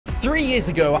3 years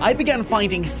ago, I began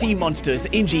finding sea monsters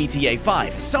in GTA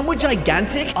 5. Some were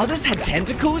gigantic, others had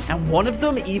tentacles, and one of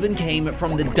them even came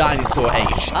from the dinosaur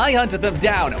age. I hunted them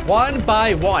down one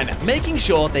by one, making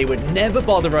sure they would never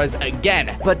bother us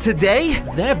again. But today,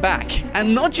 they're back.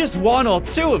 And not just one or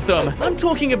two of them, I'm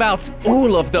talking about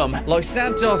all of them. Los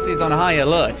Santos is on high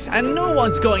alert, and no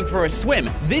one's going for a swim.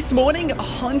 This morning,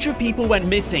 100 people went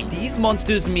missing. These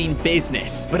monsters mean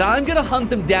business. But I'm gonna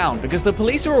hunt them down because the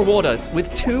police will reward us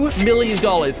with $2 million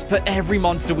for every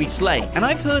monster we slay. And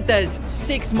I've heard there's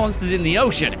 6 monsters in the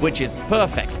ocean, which is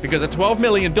perfect because at $12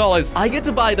 million, I get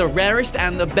to buy the rarest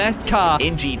and the best car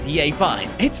in GTA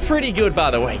 5. It's pretty good,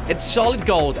 by the way. It's solid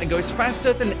gold and goes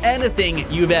faster than anything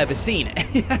you've ever seen.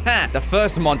 The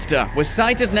first monster was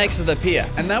sighted next to the pier,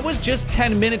 and that was just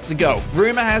 10 minutes ago.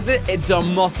 Rumor has it, it's a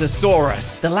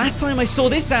Mosasaurus. The last time I saw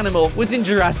this animal was in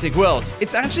Jurassic World.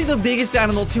 It's actually the biggest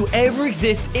animal to ever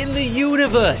exist in the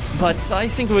universe. But I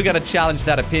think we're gonna challenge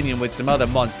that opinion with some other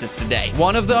monsters today.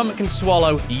 One of them can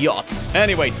swallow yachts.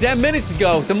 Anyway, 10 minutes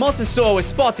ago, the Mosasaur was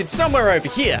spotted somewhere over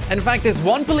here. In fact, there's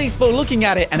one police boat looking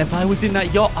at it, and if I was in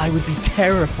that yacht, I would be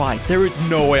terrified. There is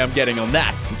no way I'm getting on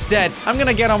that. Instead, I'm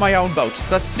gonna get on my own boat,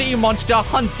 the Sea Monster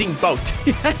Hunting Boat.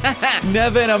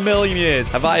 Never in a million years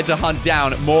have I had to hunt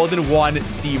down more than one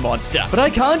sea monster. But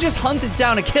I can't just hunt this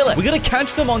down and kill it. We're gonna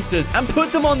catch the monsters and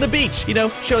put them on the beach. You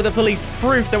know, show the police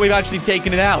proof that we've actually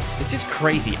taken it out. This is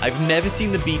crazy. I've never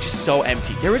seen the beach so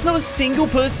empty. There is not a single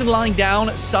person lying down,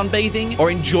 sunbathing,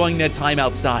 or enjoying their time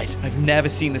outside. I've never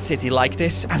seen the city like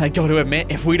this, and I gotta admit,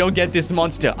 if we don't get this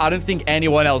monster, I don't think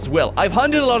anyone else will. I've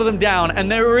hunted a lot of them down,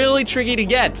 and they're really tricky to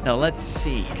get. Now, let's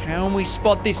see. Can we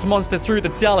spot this monster through the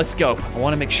telescope? I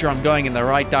want to make sure I'm going in the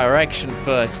right direction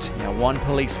first. Yeah, 1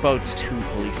 police boat, 2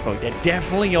 police boat. They're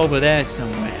definitely over there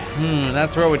somewhere.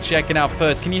 That's where we're checking out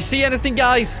first. Can you see anything,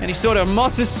 guys? Any sort of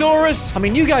Mosasaurus? I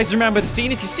mean, you guys remember the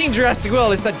scene. If you've seen Jurassic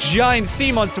World, it's that giant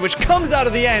sea monster which comes out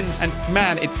of the end. And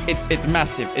man, it's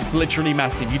massive. It's literally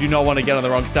massive. You do not want to get on the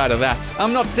wrong side of that.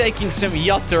 I'm not taking some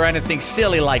yacht or anything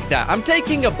silly like that. I'm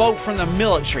taking a boat from the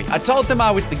military. I told them I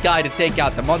was the guy to take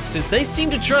out the monsters. They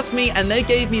seemed to trust me, and they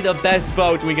gave me the best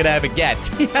boat we could ever get.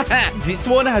 This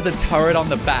one has a turret on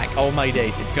the back. Oh my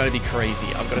days, it's gonna be crazy.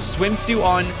 I've got a swimsuit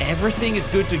on. Everything is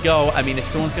good to go. I mean, if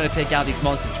someone's gonna take out these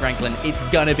monsters, Franklin, it's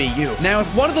gonna be you. Now,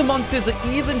 if one of the monsters are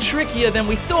even trickier than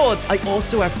we thought, I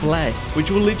also have flares,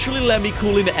 which will literally let me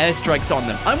call in airstrikes on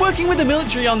them. I'm working with the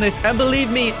military on this, and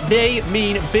believe me, they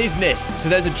mean business. So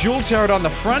there's a dual turret on the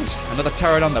front, another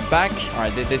turret on the back. All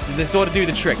right, this ought to do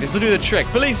the trick. This will do the trick.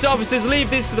 Police officers, leave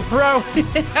this to the pro.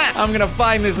 I'm gonna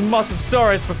find this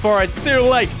Mosasaurus before it's too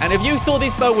late. And if you thought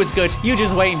this boat was good, you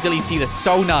just wait until you see the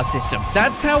sonar system.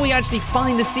 That's how we actually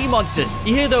find the sea monsters.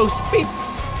 You hear those beep,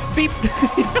 beep.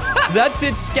 That's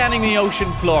it scanning the ocean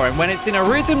floor, and when it's in a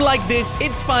rhythm like this,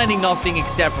 it's finding nothing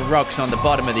except for rocks on the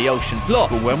bottom of the ocean floor.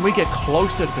 But when we get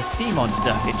closer to the sea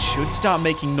monster, it should start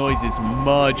making noises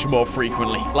much more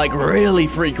frequently. Like, really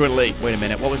frequently. Wait a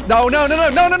minute, what was... No,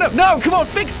 come on,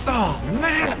 fix... Oh,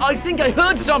 man, I think I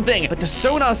heard something. But the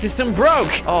sonar system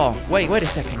broke. Oh, wait a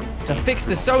second. To fix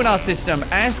the sonar system,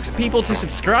 ask people to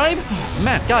subscribe? Oh,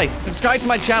 man, guys, subscribe to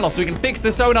my channel so we can fix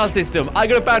the sonar system. I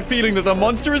got a bad feeling that the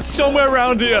monster is somewhere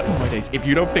around here. Oh my days, if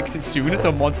you don't fix it soon,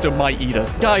 the monster might eat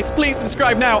us. Guys, please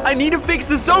subscribe now. I need to fix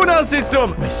the sonar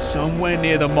system. We're somewhere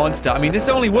near the monster. I mean, this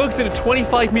only works at a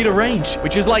 25-meter range,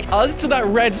 which is like us to that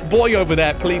red boy over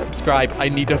there. Please subscribe. I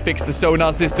need to fix the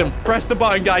sonar system. Press the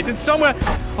button, guys. It's somewhere.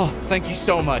 Oh, thank you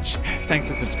so much. Thanks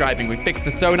for subscribing. We fixed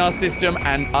the sonar system,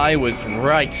 and I was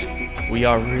right. We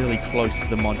are really close to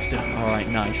the monster. All right,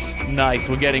 nice. Nice,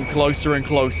 we're getting closer and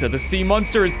closer. The sea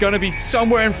monster is gonna be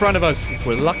somewhere in front of us. If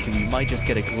we're lucky, we might just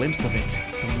get a glimpse of it.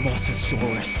 The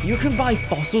Mosasaurus. You can buy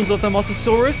fossils of the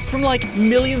Mosasaurus from like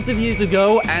millions of years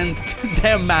ago, and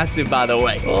they're massive, by the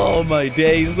way. Oh my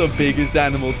days, the biggest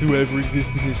animal to ever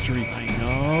exist in history. I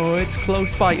know, it's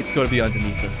close by. It's gotta be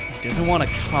underneath us. It doesn't want to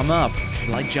come up.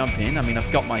 Should I jump in? I mean,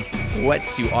 I've got my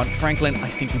wetsuit on. Franklin, I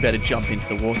think we better jump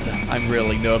into the water. I'm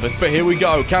really nervous, but here we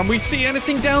go. Can we see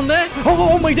anything down there?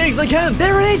 Oh my days, I can.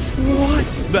 There it is. What?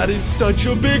 That is such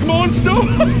a big monster.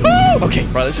 Okay,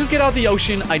 right, let's just get out of the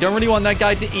ocean. I don't really want that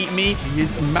guy to eat me. He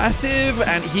is massive,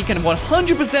 and he can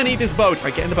 100% eat this boat. All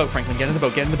right, get in the boat, Franklin. Get in the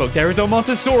boat. Get in the boat. There is a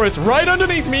Mosasaurus right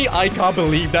underneath me. I can't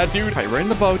believe that, dude. All right, we're in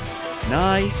the boat.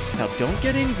 Nice. Now, don't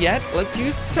get in yet. Let's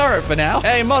use the turret for now.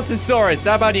 Hey, Mosasaurus,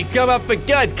 how about you come up for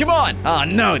good? Come on. Oh,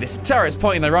 no, this turret's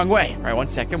pointing the wrong way. All right, 1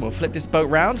 second. We'll flip this boat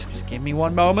round. Just give me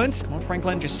 1 moment. Come on,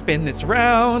 Franklin. Just spin this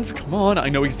round. Come on. I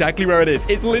know exactly where it is.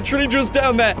 It's literally just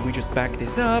down there. We just back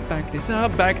this up, back this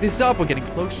up, back this up. We're getting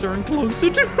closer and closer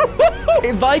to...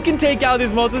 If I can take out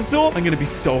this mosasaur, I'm gonna be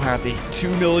so happy.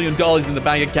 $2 million in the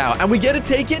bank account. And we get to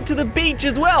take it to the beach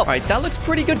as well. All right, that looks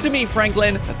pretty good to me,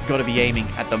 Franklin. That's got to be aiming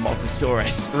at the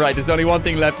mosasaurus. Right, there's only one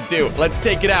thing left to do. Let's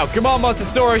take it out. Come on,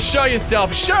 mosasaurus. Show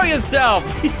yourself. Show yourself.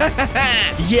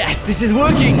 Yes, this is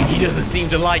working. He doesn't seem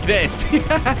to like this.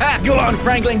 Go on,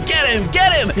 Franklin. Get him.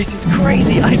 Get him. This is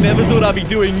crazy. I never thought I'd be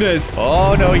doing this.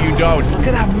 Oh, no, you don't. Look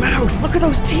at that mouth. Look at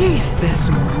those teeth. There's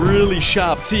some really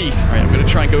sharp teeth. All right, I'm going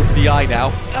to try and go for the eye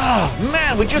now. Oh,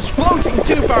 man, we're just floating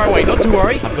too far away. Not to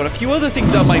worry. I've got a few other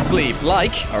things up my sleeve,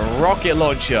 like a rocket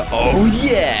launcher. Oh,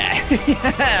 yeah.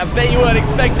 I bet you weren't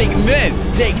expecting this.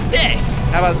 Take this.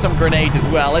 How about some grenades as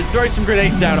well? Let's throw some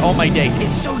grenades down. Oh, my days.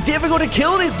 It's so difficult to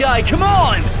kill this guy. Come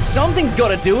on. Something's got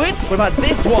to do it. What about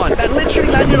this one? That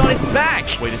literally landed on his back.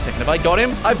 Wait a second. Have I got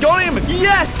him? I've got him.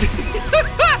 Yes.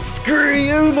 Screw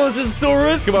you,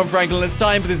 mosasaurus. Come on, Franklin. It's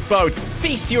time for this boat.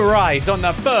 Feast your eyes on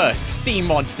the first sea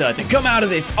monster to come out of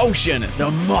this ocean, the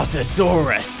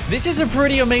mosasaurus. This is a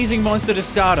pretty amazing monster to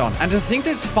start on, and to think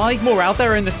there's 5 more out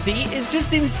there in the sea is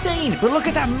just insane. But look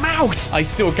at that mouth. I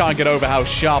still can't get over how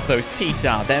sharp those teeth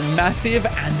are. They're massive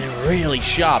and they're really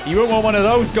sharp. You won't want one of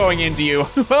those going into you.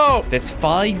 Whoa. There's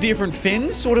 5 different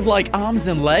fins, sort of like arms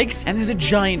and legs, and there's a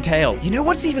giant tail. You know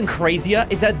what's even crazier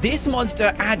is that this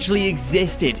monster actually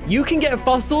existed. You can get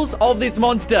fossils of this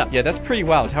monster. Yeah, that's pretty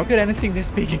wild. How could anything this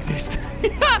big exist?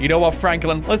 You know what,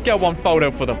 Franklin? Let's get one photo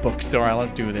for the books. All right,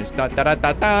 let's do this. Da, da, da,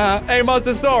 da, da. Hey,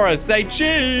 mosasaurus, say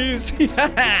cheese.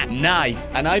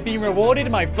 Nice. And I've been rewarded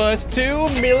my first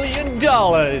 $2 million.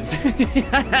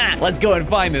 Let's go and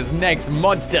find this next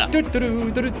monster.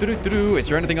 Is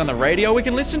there anything on the radio we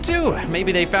can listen to?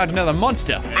 Maybe they found another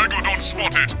monster. Megalodon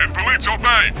spotted in Palito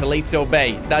Bay. Palito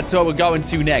Bay. That's what we're going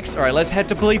to next. All right, let's head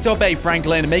to Palito Bay,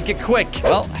 Franklin. Make it quick.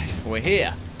 Well, we're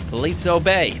here. Palito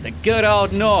Bay, the good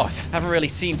old north. Haven't really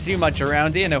seen too much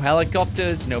around here. No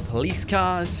helicopters, no police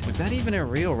cars. Was that even a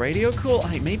real radio call?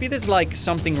 Maybe there's like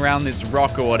something around this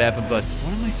rock or whatever, but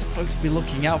what am I supposed to be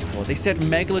looking out for? They said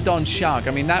megalodon shark.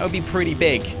 I mean, that would be pretty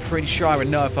big. Pretty sure I would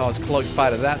know if I was close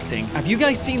by to that thing. Have you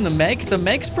guys seen the Meg? The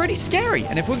Meg's pretty scary.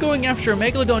 And if we're going after a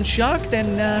megalodon shark,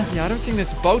 then yeah, I don't think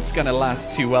this boat's gonna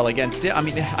last too well against it. I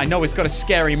mean, I know it's got a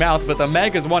scary mouth, but the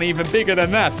Meg is one even bigger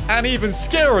than that, and even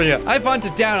scarier. I've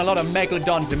hunted down a lot of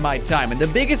megalodons in my time, and the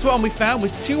biggest one we found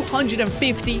was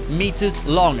 250 meters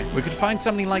long. We could find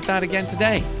something like that again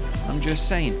today. I'm just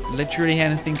saying, literally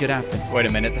anything could happen. Wait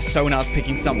a minute, the sonar's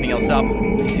picking something else up.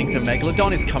 I think the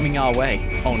megalodon is coming our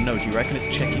way. Oh no, do you reckon it's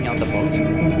checking out the boat?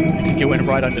 I think it went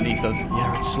right underneath us.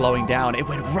 Yeah, it's slowing down. It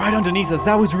went right underneath us.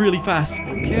 That was really fast.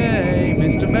 Okay,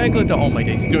 Mr. Megalodon. Oh my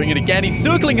days, he's doing it again. He's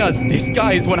circling us. This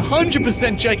guy is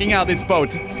 100% checking out this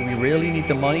boat. Do we really need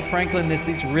the money, Franklin? Is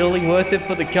this really worth it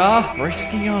for the car?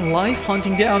 Risking our life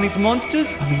hunting down these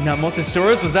monsters? I mean, that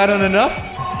mosasaurus, was that enough?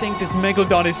 I think this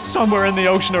megalodon is somewhere in the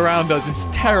ocean around us. It's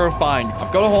terrifying.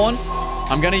 I've got a horn.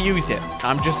 I'm gonna use it.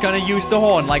 I'm just gonna use the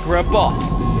horn like we're a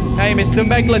boss. Hey, Mr.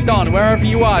 Megalodon, wherever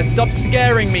you are, stop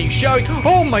scaring me.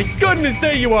 Oh my goodness,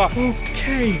 there you are.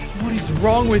 Okay, what is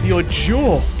wrong with your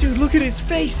jaw? Dude, look at his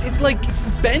face. It's like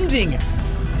bending.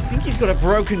 I think he's got a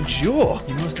broken jaw.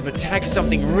 He must have attacked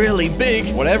something really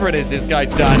big. Whatever it is this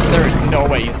guy's done, there is no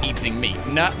way he's eating me.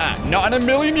 Nuh-uh, not in a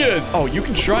million years. Oh, you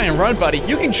can try and run, buddy.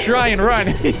 You can try and run.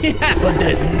 Yeah, but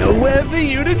there's nowhere for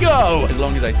you to go. As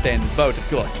long as I stay in this boat, of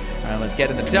course. All right, let's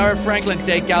get in the tower, Franklin.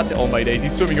 Take out the... Oh, my days,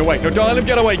 he's swimming away. No, don't let him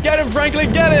get away. Get him,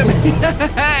 Franklin, get him.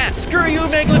 Screw you,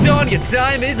 Megalodon. Your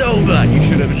time is over. You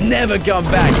should have never come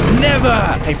back. Never.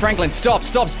 Hey, Franklin, stop,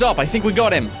 stop, stop. I think we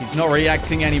got him. He's not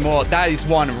reacting anymore. That is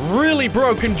one really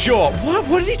broken jaw.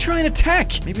 What did he try and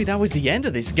attack? Maybe that was the end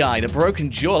of this guy, the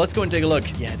broken jaw. Let's go and take a look.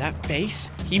 Yeah, that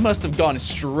face. He must have gone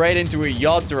straight into a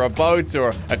yacht or a boat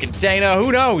or a container.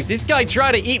 Who knows? This guy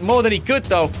tried to eat more than he could,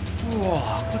 though. Whoa,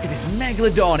 look at this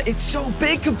Megalodon. It's so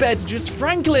big compared to just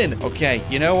Franklin. Okay,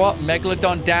 you know what?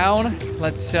 Megalodon down.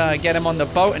 Let's get him on the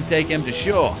boat and take him to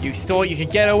shore. You thought you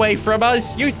could get away from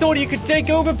us? You thought you could take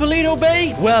over Palito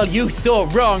Bay? Well, you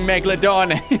thought wrong,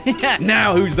 Megalodon.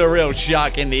 Now who's the real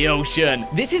shark in the ocean?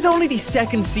 This is only the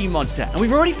second sea monster, and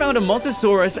we've already found a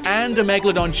mosasaurus and a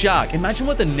Megalodon shark. Imagine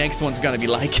what the next one's gonna be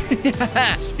like.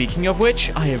 Speaking of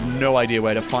which, I have no idea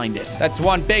where to find it. That's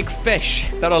one big fish.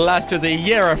 That'll last us a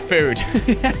year of food.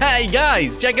 Hey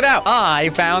guys, check it out. I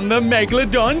found the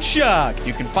Megalodon shark.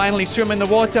 You can finally swim in the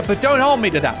water, but don't hold me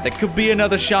to that. There could be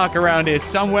another shark around here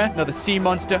somewhere. Another sea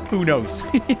monster. Who knows?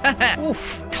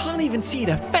 Oof. can't even see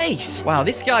their face. Wow,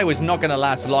 this guy was not gonna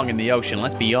last long in the ocean,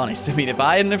 let's be honest. I mean, if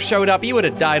I hadn't have showed up, he would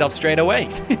have died off straight away.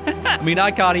 I mean,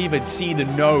 I can't even see the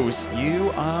nose.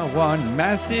 You are one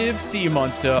massive sea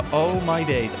monster. Oh my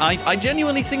days. I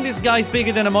genuinely think this guy's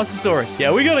bigger than a Mosasaurus.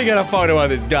 Yeah, we gotta get a photo of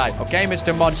this guy. Okay,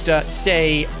 Mr. Monster,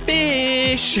 say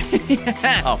fish.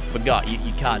 Oh, forgot,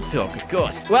 you can't talk, of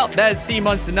course. Well, there's sea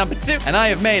monster number 2, and I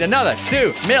have made another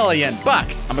 $2 million.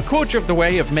 I'm a quarter of the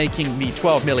way of making me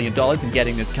 $12 million and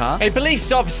getting this car. Hey,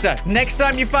 police officer, next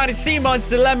time you find a sea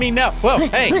monster, let me know. Whoa,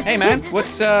 hey, man,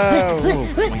 what's, oh,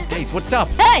 my days, what's up?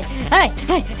 Hey,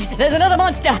 there's another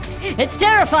monster. It's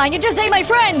terrifying. It just ate my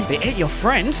friend. They ate your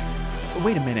friend?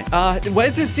 Wait a minute.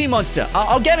 Where's this sea monster?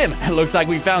 I'll get him. It looks like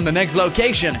we found the next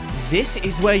location. This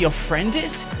is where your friend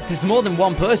is? There's more than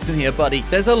one person here, buddy.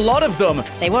 There's a lot of them.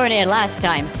 They weren't here last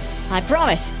time. I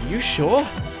promise. You sure?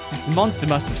 This monster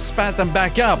must have spat them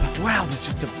back up. Wow, there's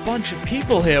just a bunch of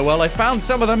people here. Well, I found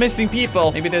some of the missing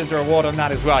people. Maybe there's a reward on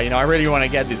that as well. You know, I really want to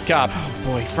get this car. Oh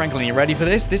boy, Franklin, you ready for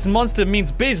this? This monster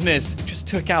means business. Just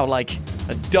took out like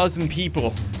a dozen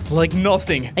people. Like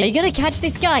nothing. Are you gonna catch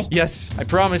this guy? Yes, I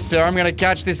promise, sir. I'm gonna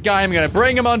catch this guy. I'm gonna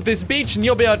bring him onto this beach, and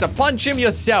you'll be able to punch him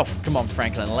yourself. Come on,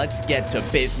 Franklin. Let's get to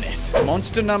business.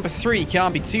 Monster number 3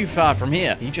 can't be too far from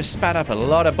here. He just spat up a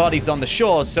lot of bodies on the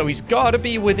shore, so he's gotta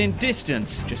be within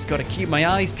distance. Just gotta keep my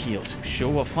eyes peeled. I'm sure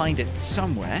we'll find it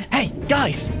somewhere. Hey,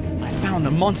 guys! I found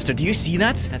the monster. Do you see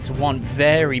that? That's one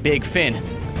very big fin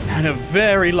and a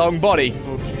very long body.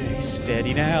 Okay,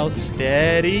 steady now.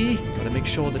 Steady. Gotta make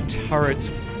sure the turret's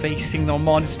facing the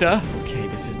monster. Okay,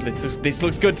 this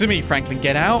looks good to me. Franklin,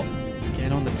 get out.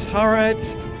 Get on the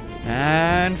turret.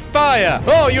 And fire!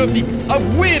 Oh, you have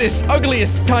the weirdest,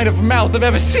 ugliest kind of mouth I've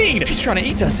ever seen! He's trying to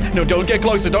eat us. No, don't get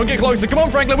closer, don't get closer. Come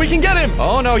on, Franklin, we can get him!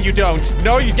 Oh, no, you don't.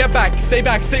 No, you get back. Stay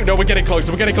back, stay. No, we're getting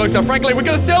closer, we're getting closer. Franklin, we're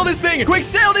gonna sail this thing! Quick,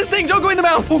 sail this thing! Don't go in the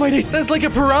mouth! Oh, my days, there's like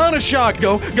a piranha shark.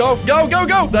 Go, go, go, go,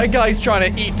 go! That guy's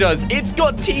trying to eat us. It's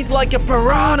got teeth like a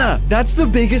piranha! That's the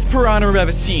biggest piranha I've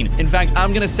ever seen. In fact,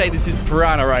 I'm gonna say this is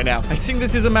piranha right now. I think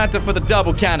this is a matter for the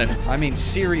double cannon. I mean,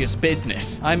 serious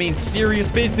business.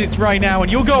 Right now, and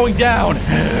you're going down.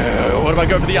 What about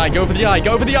go for the eye? Go for the eye.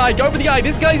 Go for the eye. Go for the eye.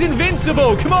 This guy's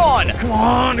invincible. Come on. Come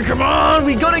on. Come on.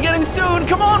 We gotta get him soon.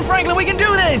 Come on, Franklin. We can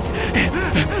do this.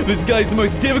 This guy's the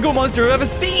most difficult monster I've ever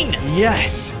seen.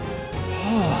 Yes.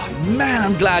 Oh, man,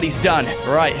 I'm glad he's done.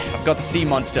 Right, I've got the sea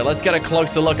monster. Let's get a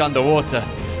closer look underwater.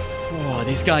 Oh,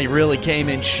 this guy really came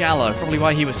in shallow. Probably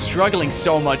why he was struggling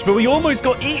so much, but we almost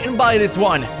got eaten by this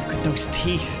one. Look at those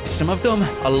teeth. Some of them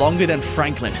are longer than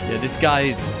Franklin. Yeah, this guy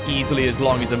is easily as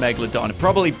long as a megalodon.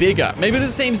 Probably bigger. Maybe the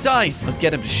same size. Let's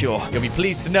get him to shore. You'll be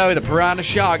pleased to know the piranha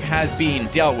shark has been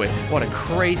dealt with. What a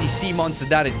crazy sea monster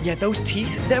that is. Yeah, those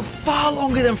teeth, they're far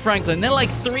longer than Franklin. They're like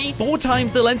 3-4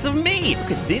 times the length of me.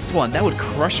 Look at this one. That would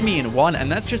crush me in one,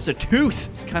 and that's just a tooth.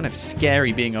 It's kind of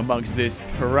scary being amongst this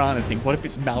piranha thing. What if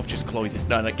its mouth just closes?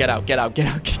 No, get out, get out, get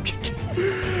out.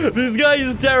 This guy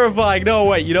is terrifying. No,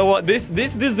 wait, you know what? This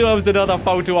deserves another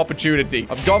photo opportunity.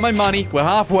 I've got my money. We're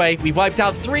halfway. We've wiped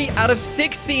out 3 out of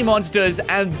 6 sea monsters,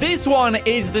 and this one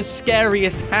is the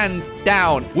scariest, hands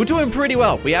down. We're doing pretty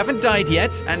well. We haven't died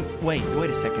yet, and wait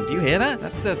a second. Do you hear that?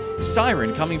 That's a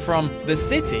siren coming from the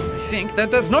city. I think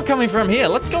that's not coming from here.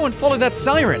 Let's go and follow that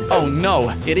siren. Oh,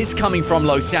 no. It is coming from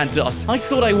Los Santos. I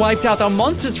thought I wiped out the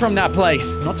monsters from that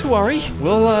place. Not to worry.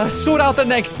 We'll sort out the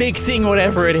next big thing,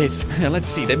 whatever it is. Let's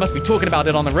see. They must be talking about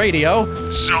it on the radio.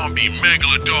 Zombie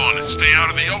Megalodon. Stay out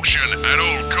of the ocean at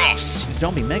all costs.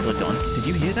 Zombie Megalodon? Did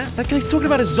you hear that? That guy's talking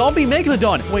about a zombie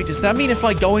Megalodon. Wait, does that mean if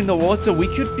I go in the water, we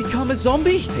could become a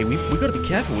zombie? Hey, we gotta be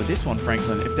careful with this one,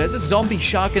 Franklin. If there's a zombie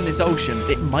shark in this ocean,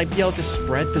 it might be able to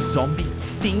spread the zombie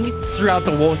thing throughout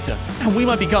the water. And we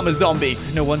might become a zombie.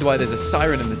 No wonder why there's a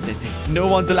siren in the city. No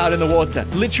one's allowed in the water.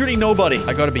 Literally nobody.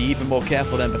 I gotta be even more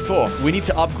careful than before. We need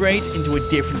to upgrade into a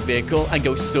different vehicle and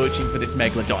go searching for this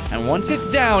Megalodon. And once it's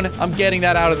down, I'm getting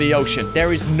that out of the ocean.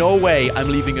 There is no way I'm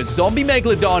leaving a zombie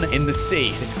Megalodon in the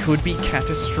sea. This could be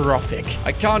catastrophic.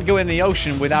 I can't go in the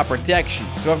ocean without protection.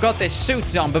 So I've got this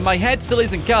suit on, but my head still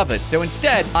isn't covered. So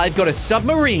instead, I've got a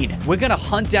submarine. We're gonna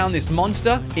hunt down this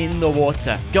monster in the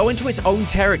water. Go into its own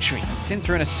territory. And since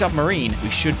we're in a submarine, we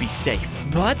should be safe.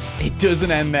 But it doesn't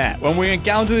end there. When we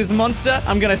encounter this monster,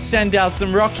 I'm gonna send out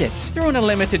some rockets. They're on a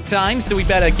limited time, so we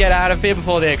better get out of here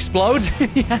before they explode.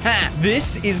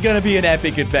 This is gonna be an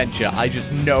epic adventure. I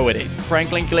just know it is.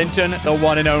 Franklin Clinton, the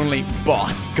one and only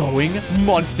boss, going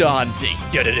monster hunting.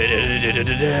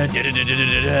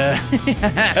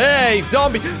 Hey,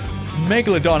 zombie!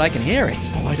 Megalodon, I can hear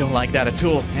it. Oh, I don't like that at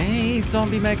all. Hey,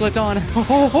 zombie Megalodon.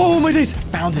 Oh, my days. I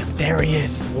found him. There he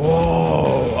is.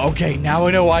 Whoa. Okay, now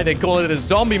I know why they call it a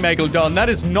zombie Megalodon. That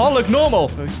does not look normal.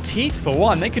 Those teeth, for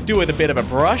one, they could do with a bit of a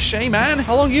brush. Hey, man.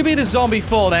 How long you been a zombie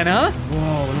for then, huh?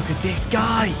 Whoa, look at this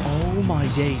guy. Oh, my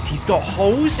days. He's got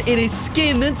holes in his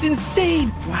skin. That's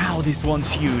insane. Wow, this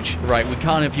one's huge. Right, we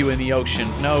can't have you in the ocean.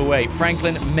 No way.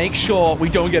 Franklin, make sure we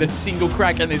don't get a single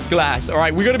crack in this glass. All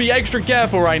right, we got to be extra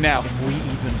careful right now. If we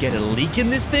even get a leak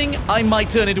in this thing, I might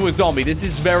turn into a zombie. This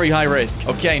is very high risk.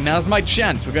 Okay, now's my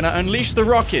chance. We're gonna unleash the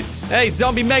rockets. Hey,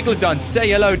 zombie Megalodon, say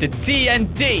hello to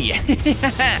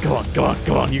TNT. Go on, go on,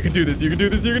 go on. You can do this, you can do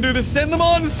this, you can do this. Send them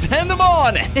on, send them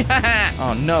on.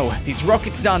 Oh no, these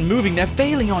rockets aren't moving. They're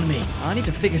failing on me. I need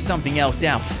to figure something else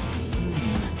out.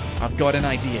 I've got an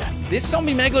idea. This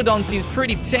zombie Megalodon seems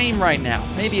pretty tame right now.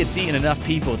 Maybe it's eaten enough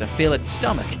people to fill its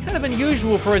stomach. Kind of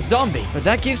unusual for a zombie, but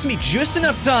that gives me just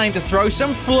enough time to throw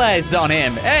some flares on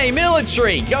him. Hey,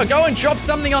 military, go and drop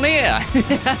something on here.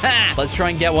 Let's try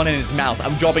and get one in his mouth.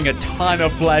 I'm dropping a ton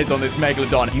of flares on this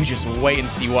Megalodon. You just wait and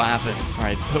see what happens. All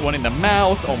right, put one in the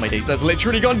mouth. Oh my days, that's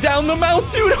literally gone down the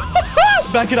mouth, dude.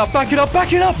 Back it up, back it up,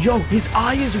 back it up. Yo, his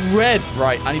eye is red.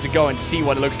 Right, I need to go and see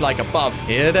what it looks like above.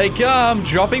 Here they come,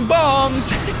 dropping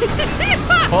bombs.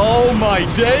 Oh my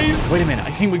days. Wait a minute, I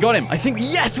think we got him.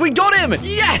 Yes, we got him.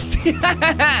 Yes.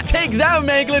 Take that,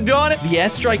 Megalodon. The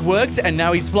airstrike worked, and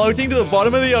now he's floating to the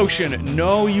bottom of the ocean.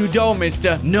 No, you don't,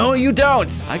 mister. No, you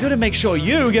don't. I gotta make sure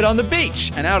you get on the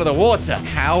beach and out of the water.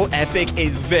 How epic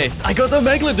is this? I got the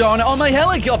Megalodon on my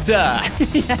helicopter.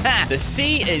 The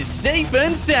sea is safe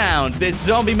and sound. This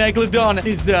zombie Megalodon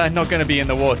is not gonna be in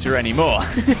the water anymore.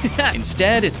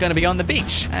 Instead, it's gonna be on the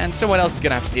beach, and someone else is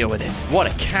gonna have to deal with it. What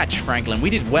a catch, Franklin. We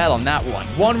did well on that one.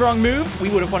 One wrong move, we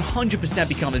would have 100%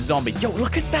 become a zombie. Yo,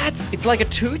 look at that. It's like a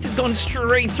tooth has gone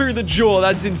straight through the jaw.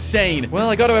 That's insane. Well,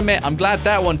 I gotta admit, I'm glad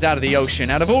that one's out of the ocean.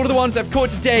 Out of all of the ones I've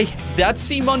caught today, that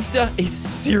sea monster is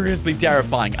seriously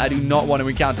terrifying. I do not want to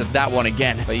encounter that one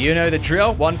again. But you know the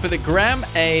drill. One for the gram,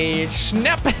 a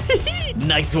snap.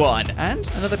 Nice one. And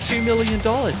another $2 million.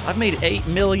 I've made $8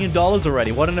 million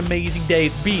already. What an amazing day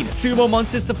it's been. 2 more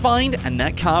monsters to find, and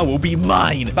that car will be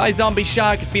mine. Bye, zombie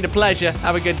shark. It's been a pleasure.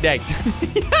 Have a good day.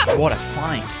 What a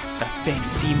find. The 5th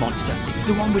sea monster. It's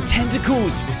the one with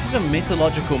tentacles. This is a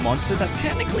mythological monster that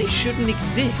technically shouldn't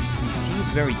exist. He seems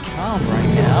very calm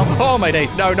right now. Oh, my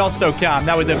days. No, not so calm.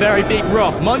 That was a very big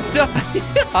rock. Monster,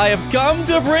 I have come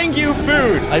to bring you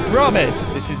food. I promise.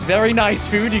 This is very nice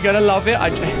food. You're gonna love it.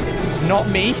 It's not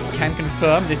me. Can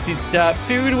confirm. This is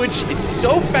food which is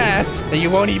so fast that you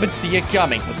won't even see it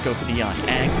coming. Let's go for the eye.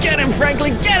 And get him,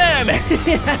 Franklin. Get him.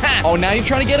 Oh, now you're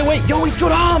trying to get away. Yo, he's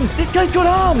got arms. This guy's got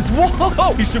arms.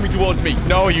 Whoa. He's swimming towards me.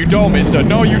 No, you don't, mister.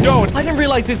 No, you don't. I didn't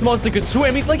realize this monster could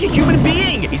swim. He's like a human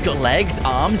being. He's got legs,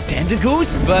 arms,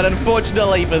 tentacles. But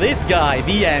unfortunately for this guy,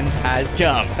 the end has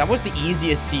come. That was the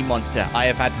easiest sea monster I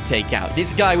have had to take out.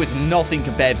 This guy was nothing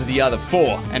compared to the other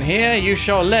 4. And here you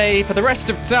shall lay for the rest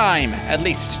of time. At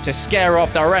least to scare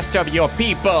off the rest of your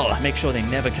people. Make sure they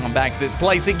never come back to this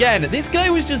place again. This guy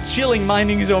was just chilling,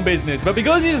 minding his own business. But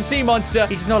because he's a sea monster,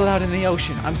 he's not allowed in the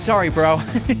ocean. I'm sorry, bro.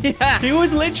 Yeah, he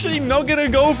was literally not gonna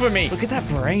go for me. Look at that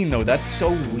brain, though. That's so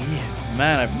weird.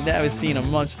 Man, I've never seen a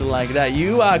monster like that.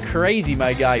 You are crazy,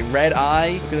 my guy. Red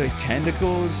eye. Look at those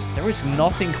tentacles. There is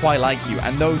nothing quite like you.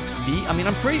 And those feet. I mean,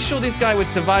 I'm pretty sure this guy would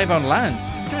survive on land.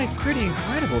 This guy's pretty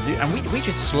incredible, dude. And we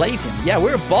just slayed him. Yeah,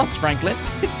 we're a boss, Franklin.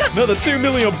 Another $2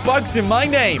 million in my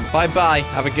name. Bye-bye.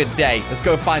 Have a good day. Let's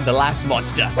go find the last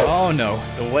monster. Oh, no.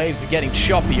 The waves are getting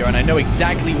choppier, and I know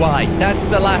exactly why. That's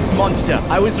the last monster.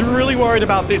 I was really worried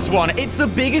about this one. It's the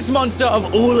biggest monster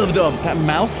of all of them. That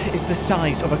mouth is the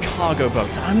size of a cargo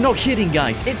boat. I'm not kidding,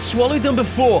 guys. It swallowed them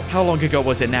before. How long ago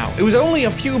was it now? It was only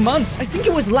a few months. I think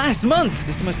it was last month.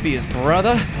 This must be his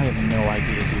brother. I have no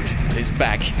idea, dude. But he's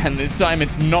back, and this time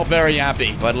it's not very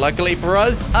happy. But luckily for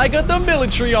us, I got the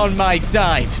military on my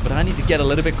side. But I need to get a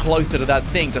little bit closer to that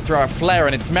thing to throw a flare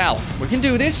in its mouth. We can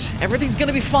do this. Everything's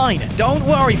gonna be fine. Don't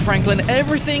worry, Franklin.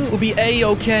 Everything will be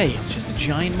a-okay. It's just a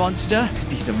giant monster.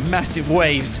 These are massive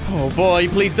waves. Oh boy,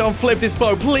 please don't flip this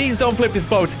boat. Please don't flip this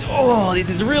boat. Oh, this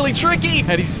is really tricky.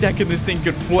 Any second this thing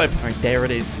could flip. All right, there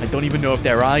it is. I don't even know if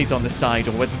there are eyes on the side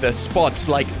or whether they're spots.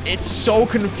 Like, it's so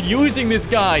confusing, this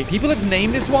guy. People have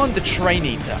named this one the Train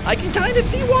Eater. I can kind of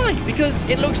see why, because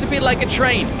it looks a bit like a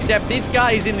train, except this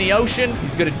guy is in the ocean.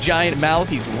 He's got a giant mouth.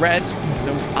 He's red.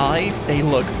 those eyes, they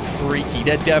look freaky.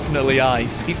 They're definitely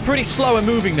eyes. He's pretty slow at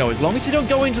moving, though. As long as you don't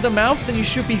go into the mouth, then you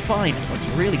should be fine. What's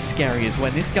really scary is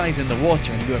when this guy's in the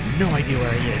water and you have no idea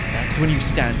where he is. That's when you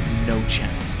stand no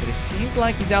chance. But it seems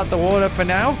like he's out the water for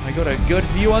now. I got a good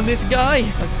view on this guy.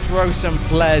 Let's throw some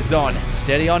flares on.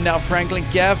 Steady on now, Franklin.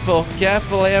 Careful.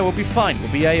 Careful here. We'll be fine.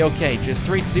 We'll be A-okay. Just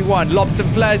 3, 2, 1. Lob some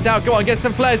flares out. Go on, get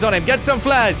some flares on him. Get some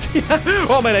flares.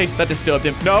 Oh, my days. That disturbed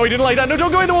him. No, he didn't like that. No,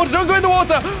 don't go in the water. Don't go in the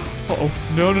water. Uh-oh.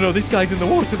 No. This guy's in the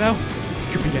water now.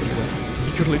 He could be anywhere.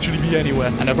 He could literally be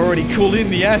anywhere. And I've already called in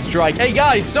the airstrike. Hey,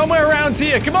 guys, somewhere around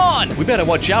here. Come on. We better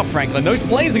watch out, Franklin. Those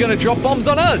planes are going to drop bombs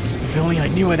on us. If only I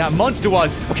knew where that monster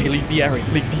was. Okay, leave the area.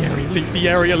 Leave the area. Leave the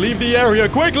area. Leave the area.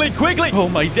 Quickly, quickly. Oh,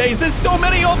 my days. There's so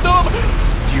many of them.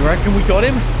 Do you reckon we got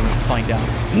him? Let's find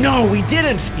out. No, we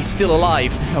didn't. He's still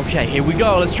alive. Okay, here we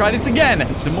go. Let's try this again.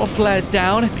 Put some more flares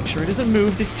down. Make sure he doesn't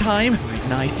move this time. Right,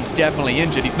 nice. He's definitely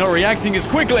injured. He's not reacting as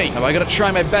quickly. Now, I gotta try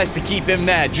my best to keep him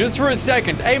there just for a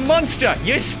second. Hey, monster,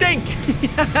 you stink.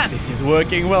 This is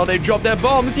working well. They've dropped their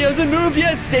bombs. He hasn't moved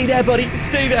yet. Stay there, buddy.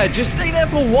 Stay there. Just stay there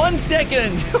for 1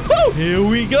 second. Here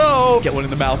we go. Get one in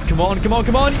the mouth. Come on, come on,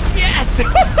 come on. Yes!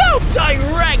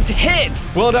 Direct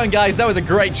hits. Well done, guys. That was a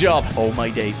great job. Oh, my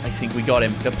days. I think we got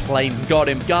him. The plane's got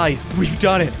him. Guys, we've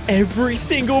done it. Every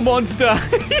single monster.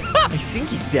 I think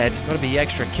he's dead. Gotta be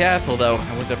extra careful, though.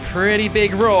 That was a pretty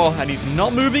big roar, and he's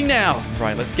not moving now.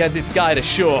 Right, let's get this guy to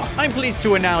shore. I'm pleased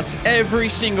to announce every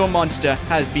single monster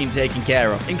has been taken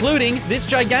care of, including this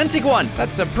gigantic one.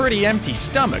 That's a pretty empty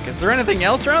stomach. Is there anything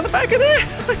else around the back of there?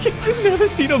 I've never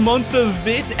seen a monster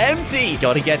this empty.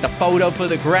 Gotta get the photo for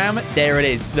the gram. There it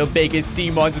is. The biggest sea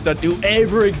monster to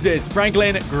ever exist.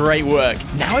 Franklin, great work.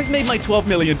 Now I've made my $12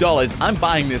 million. I'm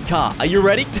buying this car. Are you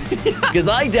ready? Because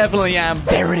I definitely am.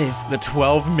 There it is. The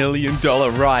 $12 million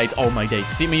ride. Oh my days.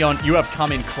 Simeon, you have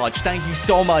come in clutch. Thank you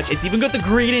so much. It's even got the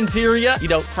green interior. You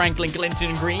know, Franklin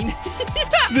Clinton green.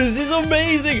 This is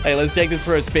amazing. Hey, let's take this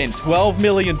for a spin. $12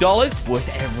 million worth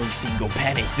every single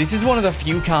penny. This is one of the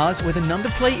few cars where the number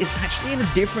plate is actually in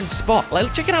a different spot.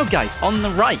 Like, check it out, guys. On the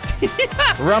right.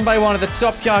 Run by one of the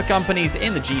top car companies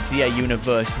in the GTA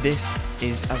universe. This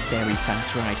is a very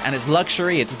fast ride. And it's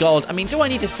luxury, it's gold. I mean, do I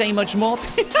need to say much more?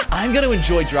 I'm going to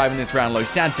enjoy driving this around Los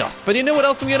Santos. But you know what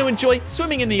else I'm going to enjoy?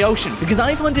 Swimming in the ocean. Because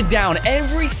I've hunted down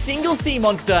every single sea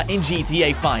monster in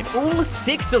GTA 5. All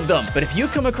 6 of them. But if you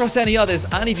come across any others,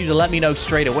 I need you to let me know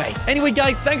straight away. Anyway,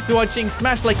 guys, thanks for watching.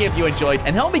 Smash like if you enjoyed.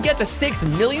 And help me get to 6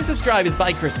 million subscribers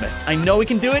by Christmas. I know we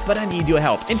can do it, but I need your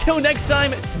help. Until next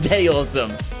time, stay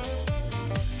awesome.